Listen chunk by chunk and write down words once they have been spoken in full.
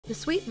The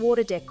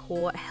Sweetwater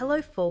Decor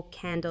Hello Fall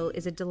candle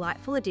is a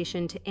delightful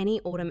addition to any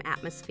autumn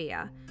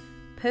atmosphere,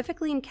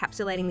 perfectly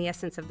encapsulating the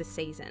essence of the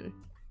season.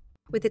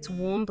 With its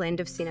warm blend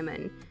of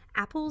cinnamon,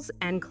 apples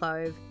and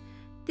clove,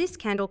 this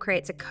candle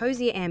creates a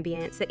cozy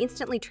ambience that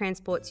instantly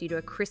transports you to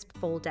a crisp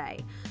fall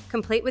day,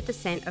 complete with the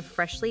scent of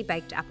freshly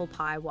baked apple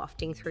pie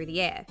wafting through the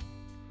air.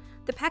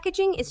 The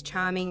packaging is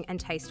charming and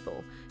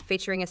tasteful,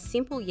 featuring a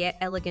simple yet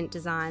elegant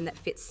design that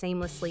fits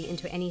seamlessly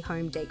into any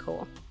home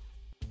decor.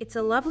 It's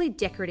a lovely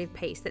decorative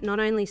piece that not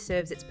only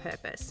serves its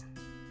purpose,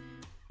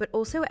 but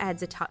also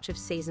adds a touch of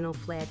seasonal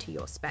flair to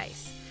your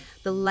space.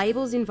 The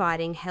label's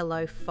inviting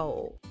Hello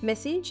Fall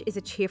message is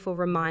a cheerful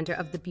reminder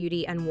of the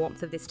beauty and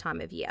warmth of this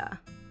time of year.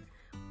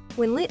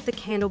 When lit, the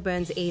candle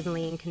burns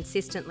evenly and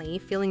consistently,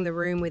 filling the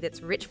room with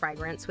its rich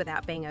fragrance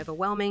without being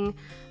overwhelming.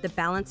 The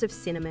balance of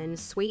cinnamon,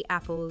 sweet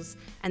apples,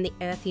 and the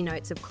earthy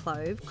notes of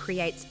clove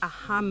creates a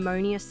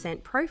harmonious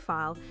scent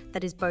profile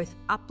that is both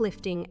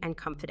uplifting and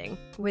comforting,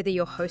 whether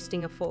you're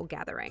hosting a fall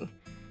gathering.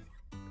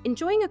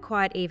 Enjoying a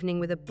quiet evening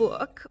with a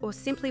book, or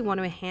simply want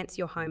to enhance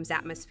your home's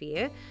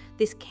atmosphere,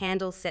 this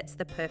candle sets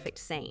the perfect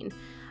scene.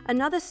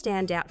 Another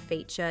standout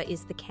feature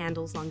is the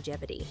candle's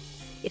longevity.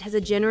 It has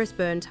a generous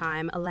burn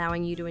time,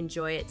 allowing you to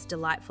enjoy its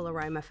delightful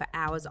aroma for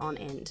hours on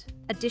end.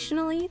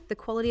 Additionally, the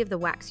quality of the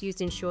wax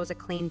used ensures a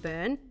clean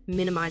burn,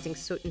 minimising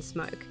soot and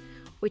smoke,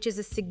 which is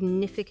a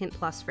significant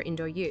plus for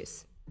indoor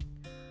use.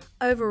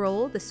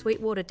 Overall, the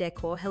Sweetwater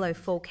Decor Hello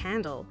Fall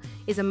candle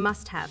is a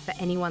must-have for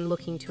anyone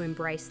looking to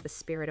embrace the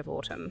spirit of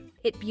autumn.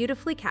 It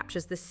beautifully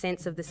captures the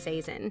sense of the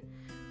season,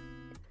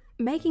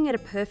 making it a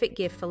perfect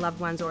gift for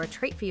loved ones or a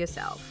treat for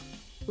yourself.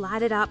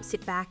 Light it up,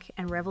 sit back,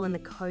 and revel in the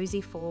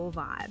cozy fall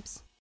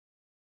vibes.